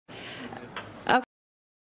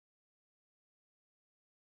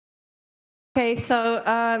Okay, so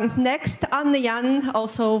next, Anne Jan,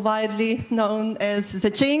 also widely known as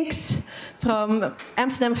the Jinx from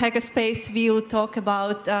Amsterdam Hackerspace, will talk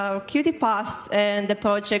about QtPass and the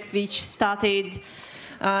project which started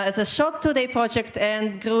as a short two-day project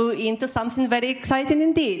and grew into something very exciting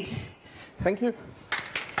indeed. Thank you.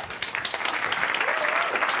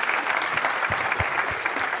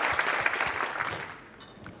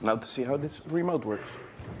 Now to see how this remote works.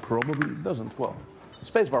 Probably doesn't. Well,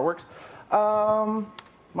 spacebar works.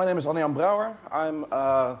 My name is Anne Jan Brouwer. I'm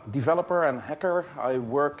a developer and hacker. I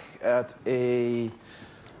work at a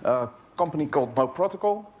company called No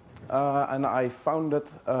Protocol, and I founded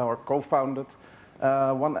or co-founded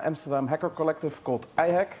one Amsterdam hacker collective called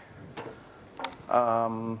iHack.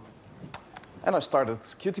 And I started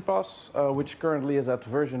QtPass, which currently is at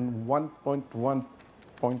version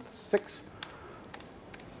 1.1.6.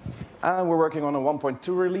 And we're working on a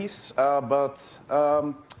 1.2 release, but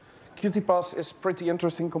QtPass is pretty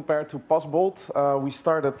interesting compared to Passbolt. We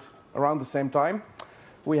started around the same time.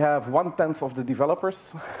 We have 1/10 of the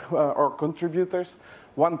developers or contributors,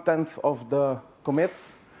 1/10 of the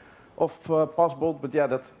commits of Passbolt, but yeah,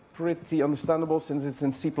 that's pretty understandable since it's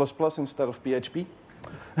in C++ instead of PHP.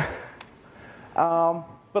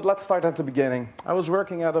 But let's start at the beginning. I was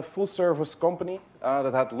working at a full-service company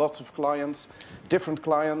that had lots of clients, different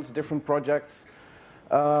projects,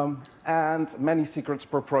 and many secrets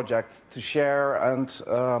per project to share and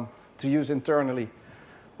to use internally,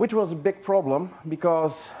 which was a big problem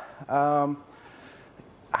because how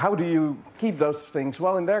do you keep those things?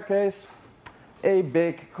 Well, in their case, a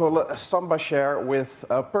big Samba share with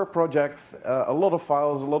per project, a lot of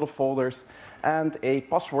files, a lot of folders, and a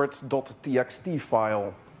passwords.txt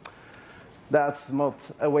file. That's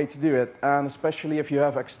not a way to do it, and especially if you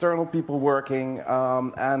have external people working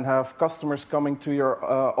and have customers coming to your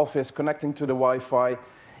office, connecting to the Wi-Fi,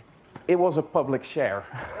 it was a public share.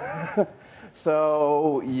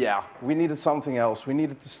 So yeah, we needed something else. We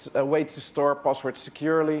needed a way to store passwords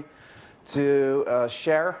securely, to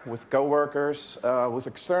share with coworkers, with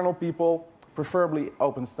external people, preferably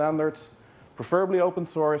open standards, preferably open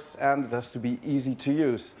source, and it has to be easy to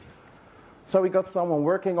use. So we got someone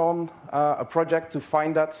working on a project to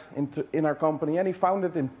find that in our company, and he found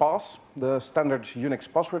it in Pass, the standard Unix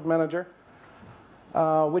password manager,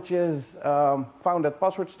 which is found at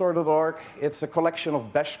passwordstore.org. It's a collection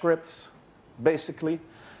of bash scripts, basically.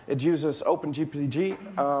 It uses OpenGPG,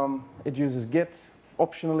 it uses Git,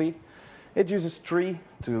 optionally. It uses tree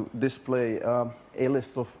to display a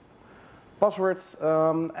list of passwords,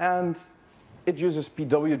 and it uses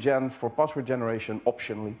pwgen for password generation,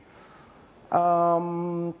 optionally.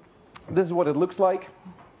 This is what it looks like,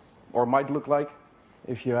 or might look like,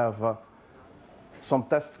 if you have some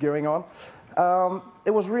tests going on.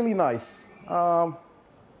 It was really nice.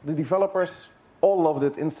 The developers all loved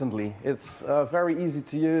it instantly. It's very easy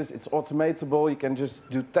to use. It's automatable. You can just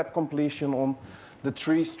do tab completion on the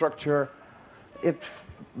tree structure. It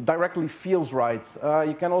directly feels right.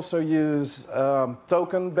 You can also use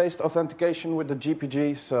token-based authentication with the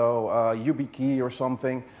GPG, so YubiKey or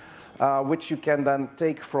something, which you can then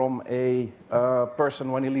take from a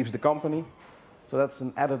person when he leaves the company. So that's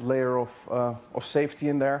an added layer of safety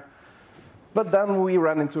in there. But then we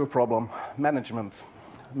ran into a problem: management.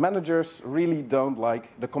 Managers really don't like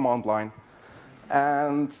the command line,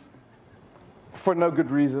 and for no good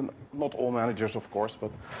reason. Not all managers, of course,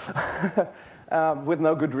 but with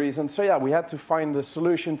no good reason. So yeah, we had to find a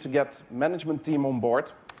solution to get management team on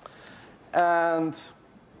board. And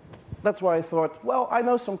that's why I thought, well, I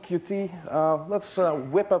know some Qt. Let's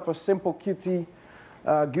whip up a simple Qt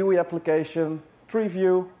GUI application, tree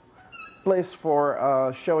view, place for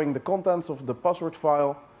showing the contents of the password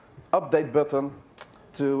file, update button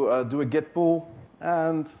to do a git pull,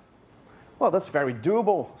 and well, that's very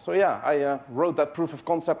doable. So yeah, I wrote that proof of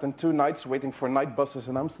concept in 2 nights, waiting for night buses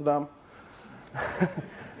in Amsterdam.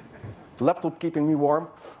 Laptop keeping me warm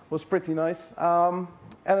was pretty nice.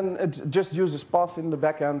 And it just uses Pass in the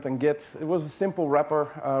backend and Git. It was a simple wrapper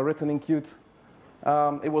written in Qt.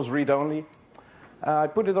 It was read-only. I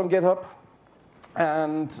put it on GitHub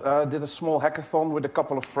and did a small hackathon with a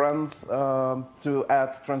couple of friends to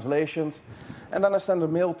add translations. And then I sent a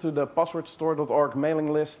mail to the passwordstore.org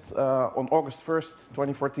mailing list on August 1st,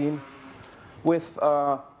 2014, with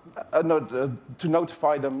a note to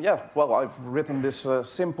notify them, yeah, well, I've written this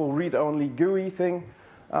simple read-only GUI thing.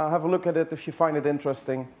 Have a look at it if you find it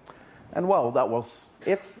interesting. And well, that was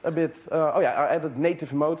it a bit. Oh yeah, I added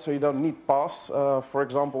native mode, so you don't need Pass. For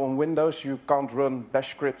example, on Windows, you can't run bash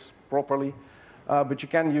scripts properly. But you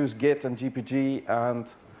can use Git and GPG,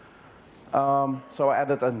 and so I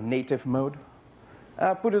added a native mode.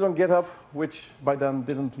 Put it on GitHub, which by then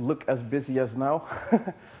didn't look as busy as now.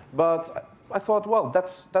 But I thought, well,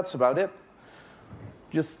 that's about it.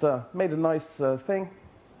 Just made a nice thing.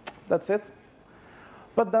 That's it.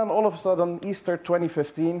 But then all of a sudden, Easter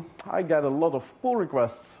 2015, I got a lot of pull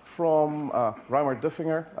requests from Reimer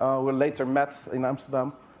Duffinger, who later met in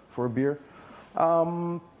Amsterdam for a beer.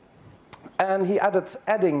 And he added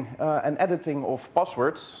adding and editing of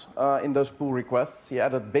passwords in those pull requests. He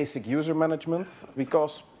added basic user management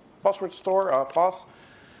because password store, pass,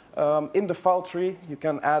 in the file tree, you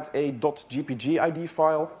can add a .gpg ID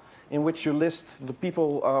file in which you list the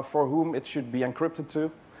people for whom it should be encrypted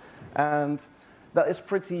to. And that is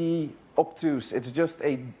pretty obtuse. It's just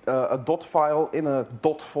a dot file in a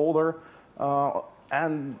dot folder,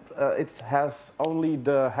 and it has only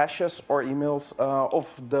the hashes or emails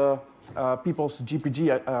of the people's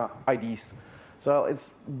GPG IDs. So it's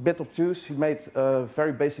a bit obtuse. He made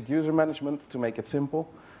very basic user management to make it simple,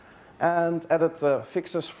 and added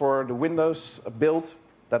fixes for the Windows build,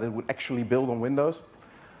 that it would actually build on Windows.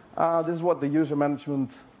 This is what the user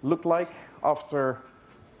management looked like after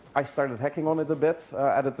I started hacking on it a bit,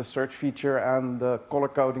 added the search feature and the color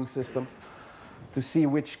coding system to see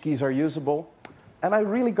which keys are usable. And I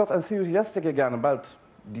really got enthusiastic again about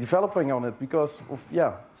developing on it because of,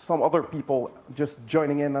 some other people just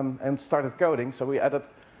joining in and started coding. So we added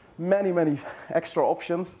many, many extra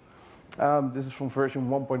options. This is from version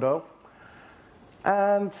 1.0.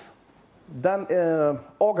 And then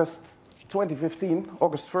August 2015,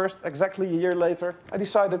 August 1st, exactly a year later, I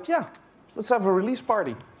decided, let's have a release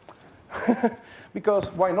party.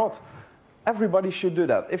 Because why not? Everybody should do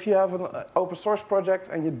that. If you have an open source project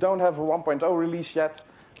and you don't have a 1.0 release yet,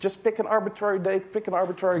 just pick an arbitrary date, pick an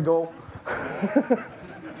arbitrary goal.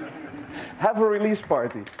 Have a release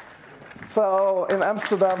party. So in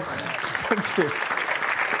Amsterdam, thank you.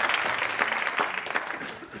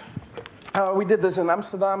 We did this in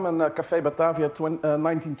Amsterdam in Café Batavia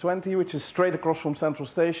 1920, which is straight across from Central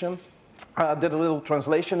Station. Did a little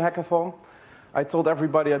translation hackathon. I told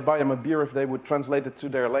everybody I'd buy them a beer if they would translate it to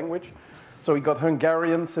their language. So we got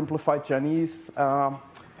Hungarian, simplified Chinese.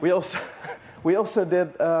 We also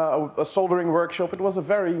did a soldering workshop. It was a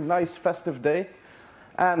very nice festive day.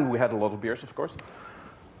 And we had a lot of beers, of course.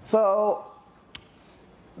 So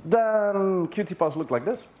then QtPass looked like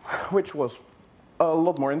this, which was a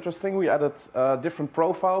lot more interesting. We added different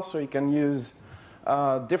profiles, so you can use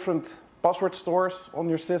different password stores on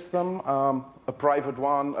your system, a private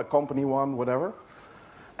one, a company one, whatever.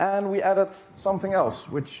 And we added something else,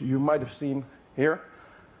 which you might have seen here,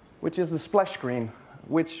 which is the splash screen,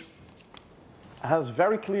 which has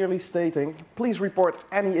very clearly stating, please report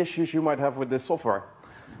any issues you might have with this software.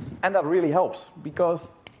 And that really helps, because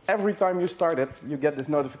every time you start it, you get this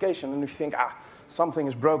notification, and you think, something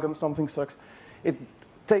is broken, something sucks. It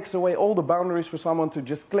takes away all the boundaries for someone to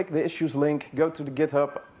just click the issues link, go to the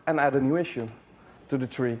GitHub, and add a new issue to the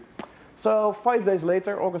tree. So 5 days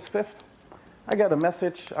later, August 5th, I get a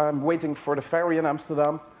message. I'm waiting for the ferry in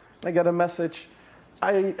Amsterdam. I get a message.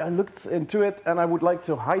 I looked into it, and I would like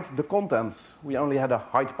to hide the contents. We only had a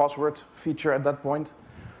hide password feature at that point.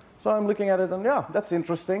 So I'm looking at it, and that's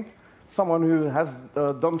interesting. Someone who has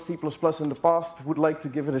done C++ in the past would like to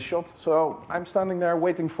give it a shot. So I'm standing there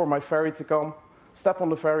waiting for my ferry to come, step on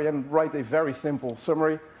the ferry, and write a very simple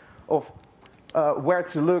summary of where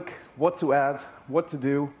to look, what to add, what to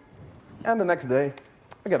do. And the next day,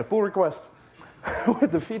 I get a pull request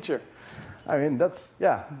with the feature. I mean,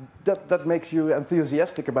 that makes you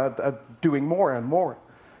enthusiastic about doing more and more,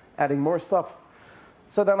 adding more stuff.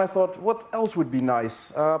 So then I thought, what else would be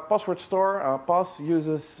nice? Password store, Pass,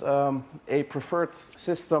 uses a preferred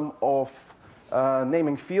system of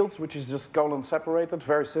naming fields, which is just colon separated,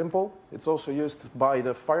 very simple. It's also used by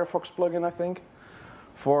the Firefox plugin, I think,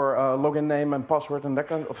 for login name and password and that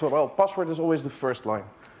kind of, well, password is always the first line.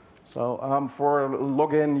 So for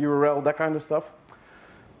login, URL, that kind of stuff.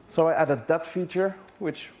 So I added that feature,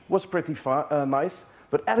 which was pretty nice.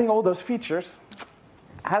 But adding all those features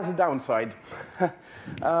has a downside.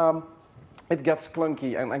 It gets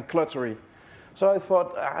clunky and cluttery. So I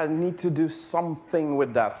thought I need to do something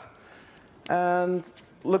with that. And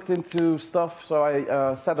looked into stuff. So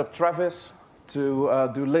I set up Travis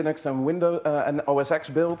to do Linux and Windows and OS X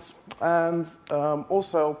builds. And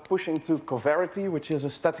also pushing to Coverity, which is a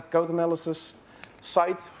static code analysis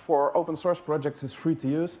site for open source projects. It's free to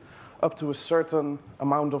use, up to a certain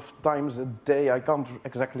amount of times a day. I can't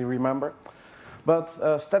exactly remember.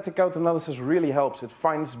 But static code analysis really helps. It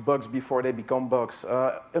finds bugs before they become bugs,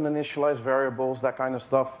 uninitialized variables, that kind of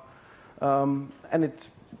stuff. And it,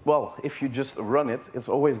 well, if you just run it, it's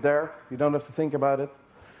always there. You don't have to think about it.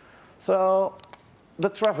 So the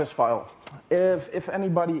Travis file. If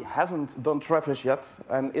anybody hasn't done Travis yet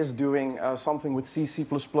and is doing something with C, C++,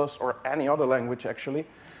 or any other language actually,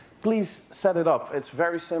 please set it up. It's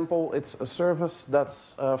very simple. It's a service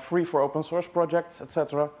that's free for open source projects,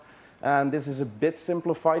 etc. And this is a bit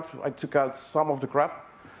simplified. I took out some of the crap.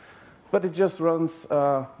 But it just runs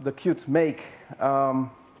the Qt make.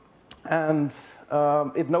 And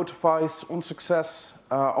it notifies on success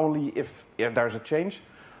only if there's a change.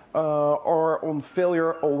 Or on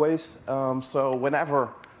failure always. So whenever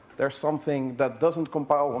there's something that doesn't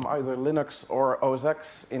compile on either Linux or OS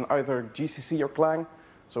X in either GCC or Clang,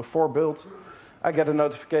 so 4 builds, I get a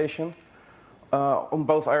notification on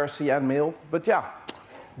both IRC and mail. But yeah,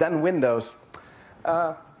 then Windows.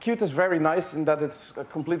 Qt is very nice in that it's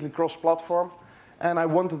completely cross-platform. And I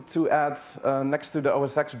wanted to add, next to the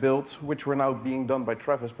OS X builds, which were now being done by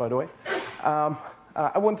Travis, by the way,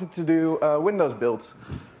 I wanted to do Windows builds.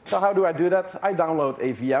 So how do I do that? I download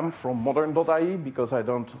a VM from modern.ie because I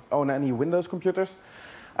don't own any Windows computers.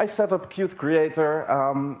 I set up Qt Creator,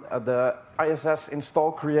 the ISS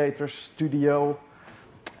install creator, studio,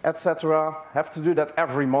 etc. Have to do that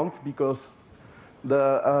every month because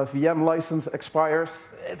the VM license expires.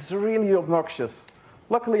 It's really obnoxious.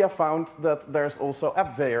 Luckily, I found that there's also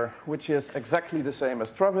AppVeyor, which is exactly the same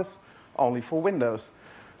as Travis, only for Windows.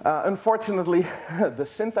 Unfortunately, the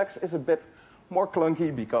syntax is a bit more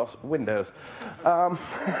clunky because Windows.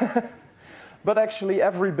 But actually,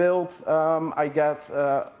 every build I get,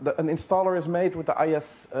 an installer is made with the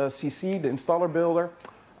ISCC, the installer builder.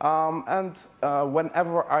 And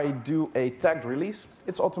whenever I do a tagged release,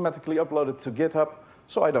 it's automatically uploaded to GitHub,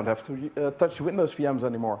 so I don't have to touch Windows VMs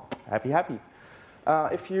anymore. Happy, happy.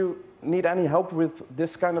 If you need any help with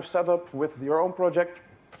this kind of setup with your own project,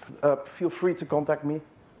 feel free to contact me.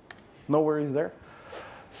 No worries there.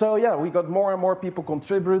 So yeah, we got more and more people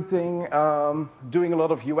contributing, doing a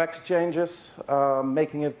lot of UX changes,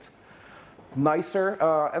 making it nicer,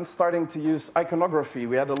 and starting to use iconography.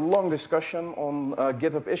 We had a long discussion on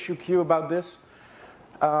GitHub issue queue about this.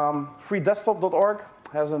 Freedesktop.org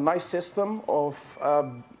has a nice system of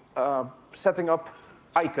setting up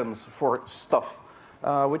icons for stuff,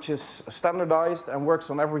 which is standardized and works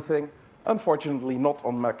on everything. Unfortunately, not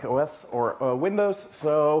on Mac OS or Windows,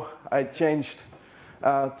 so I changed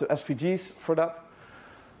to SVGs for that.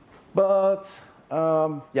 But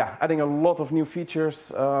yeah, adding a lot of new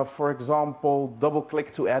features, for example, double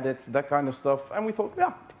click to edit, that kind of stuff. And we thought,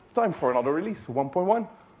 yeah, time for another release, 1.1,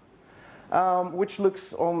 which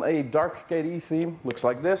looks on a dark KDE theme, looks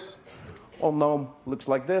like this. On GNOME, looks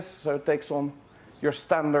like this. So it takes on your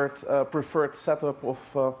standard preferred setup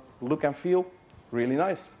of look and feel. Really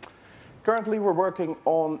nice. Currently, we're working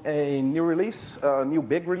on a new release, a new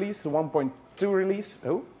big release, the 1.2 release.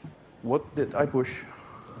 Oh, what did I push?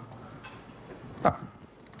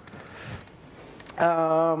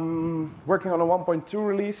 Working on a 1.2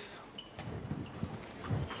 release.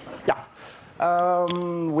 Yeah.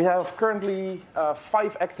 We have currently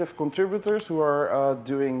 5 active contributors who are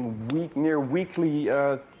doing near weekly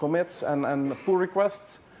commits and pull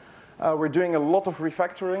requests. We're doing a lot of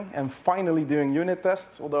refactoring and finally doing unit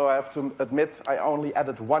tests, although I have to admit I only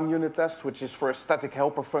added 1 unit test, which is for a static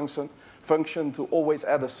helper function to always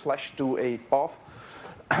add a slash to a path.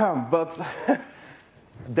 But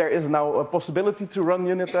there is now a possibility to run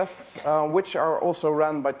unit tests, which are also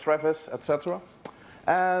run by Travis, etc.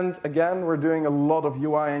 And again, we're doing a lot of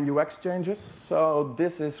UI and UX changes. So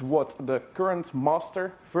this is what the current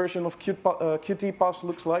master version of QtPass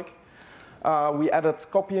looks like. We added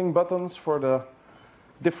copying buttons for the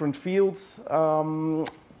different fields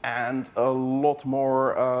and a lot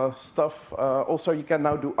more stuff. Also, you can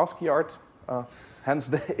now do ASCII art, hence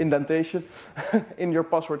the indentation in your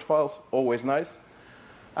password files, always nice.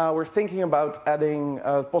 We're thinking about adding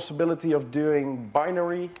a possibility of doing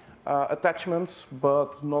binary attachments,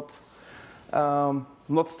 but not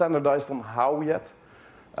standardized on how yet.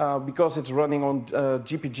 Because it's running on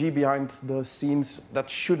GPG behind the scenes, that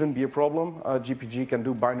shouldn't be a problem. GPG can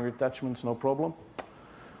do binary attachments, no problem.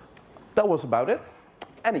 That was about it.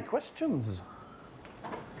 Any questions?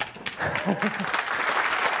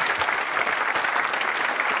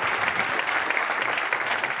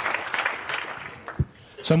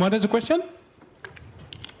 Someone has a question?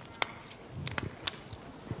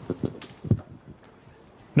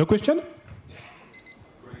 No question?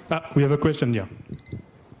 We have a question here.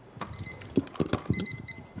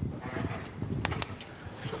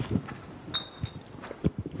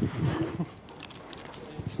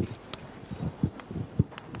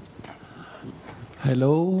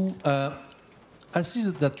 Hello. I see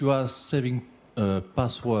that you are saving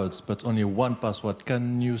passwords, but only one password,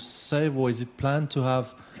 can you save, or is it planned to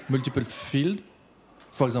have multiple fields?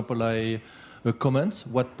 For example, a comment,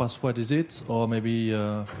 what password is it? Or maybe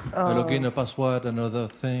a login, a password, another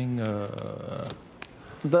thing?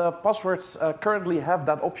 The passwords currently have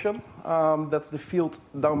that option. That's the field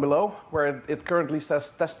down below, where it currently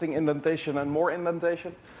says testing indentation and more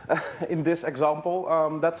indentation. In this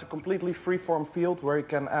example, that's a completely free-form field where you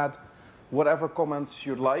can add whatever comments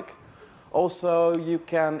you'd like. Also, you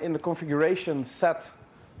can, in the configuration, set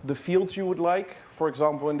the fields you would like. For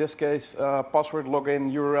example, in this case, password,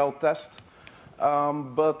 login, URL, test.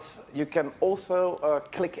 But you can also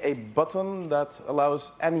click a button that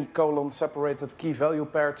allows any colon-separated key-value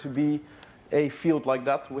pair to be a field like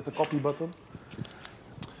that with a copy button.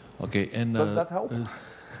 Okay, and does that help?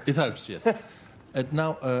 It helps, yes. And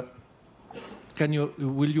now,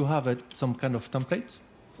 will you have some kind of template?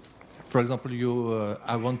 For example,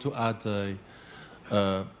 I want to add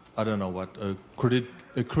I don't know what, a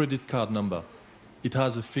credit card number. It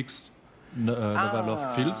has a fixed number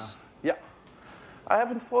of fields. Yeah, I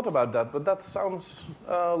haven't thought about that, but that sounds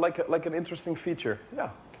like an interesting feature. Yeah,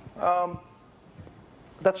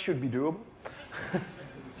 that should be doable.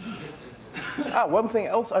 One thing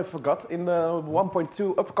else I forgot, in the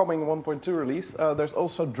upcoming 1.2 release, there's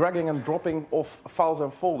also dragging and dropping of files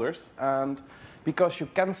and folders. And because you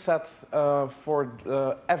can set for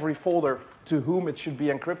every folder to whom it should be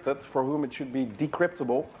encrypted, for whom it should be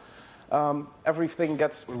decryptable, everything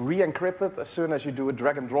gets re-encrypted as soon as you do a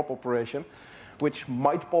drag and drop operation, which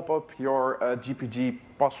might pop up your GPG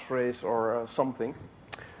passphrase or something,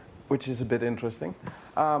 which is a bit interesting.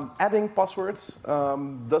 Adding passwords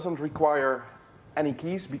doesn't require any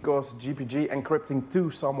keys, because GPG encrypting to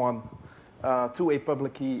someone, to a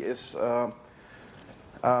public key, is a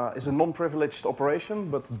non-privileged operation,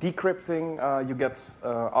 but decrypting, you get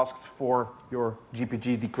asked for your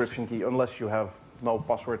GPG decryption key unless you have no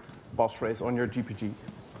password passphrase on your GPG.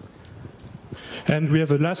 And we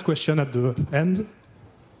have a last question at the end.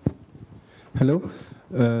 Hello.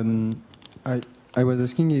 I was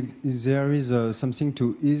asking if there is something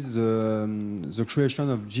to ease the creation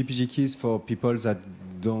of GPG keys for people that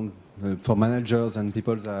don't, for managers and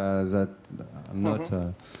people that are not,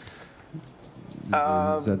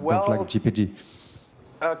 that don't like GPG.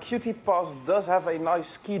 QtPass does have a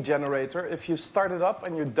nice key generator. If you start it up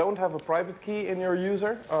and you don't have a private key in your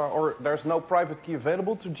user, or there's no private key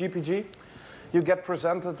available to GPG, you get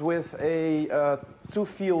presented with a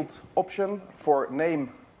two-field option for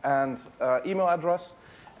name and email address,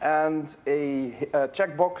 and a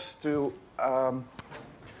checkbox to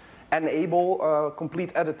enable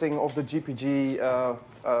complete editing of the GPG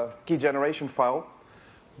key generation file.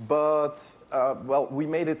 But, well, we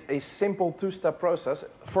made it a simple two-step process.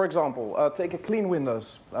 For example, take a clean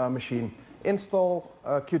Windows machine, install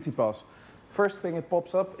QtPass. First thing it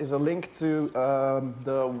pops up is a link to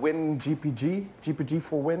the Win GPG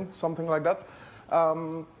for Win, something like that.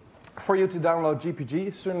 For you to download GPG,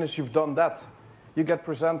 as soon as you've done that, you get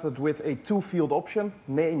presented with a two-field option,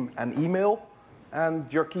 name and email,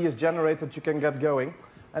 and your key is generated, you can get going.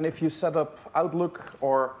 And if you set up Outlook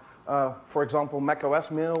or, for example,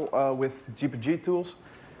 macOS Mail with GPG tools,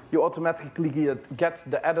 you automatically get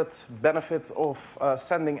the added benefit of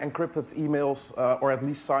sending encrypted emails, or at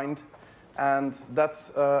least signed. And that's,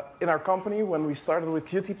 in our company, when we started with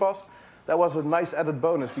QtPass, that was a nice added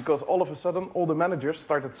bonus, because all of a sudden, all the managers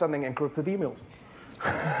started sending encrypted emails.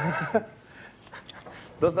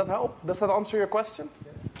 Does that help? Does that answer your question?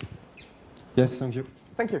 Yes, thank you.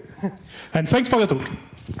 Thank you. And thanks for the talk.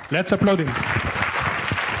 Let's applaud him.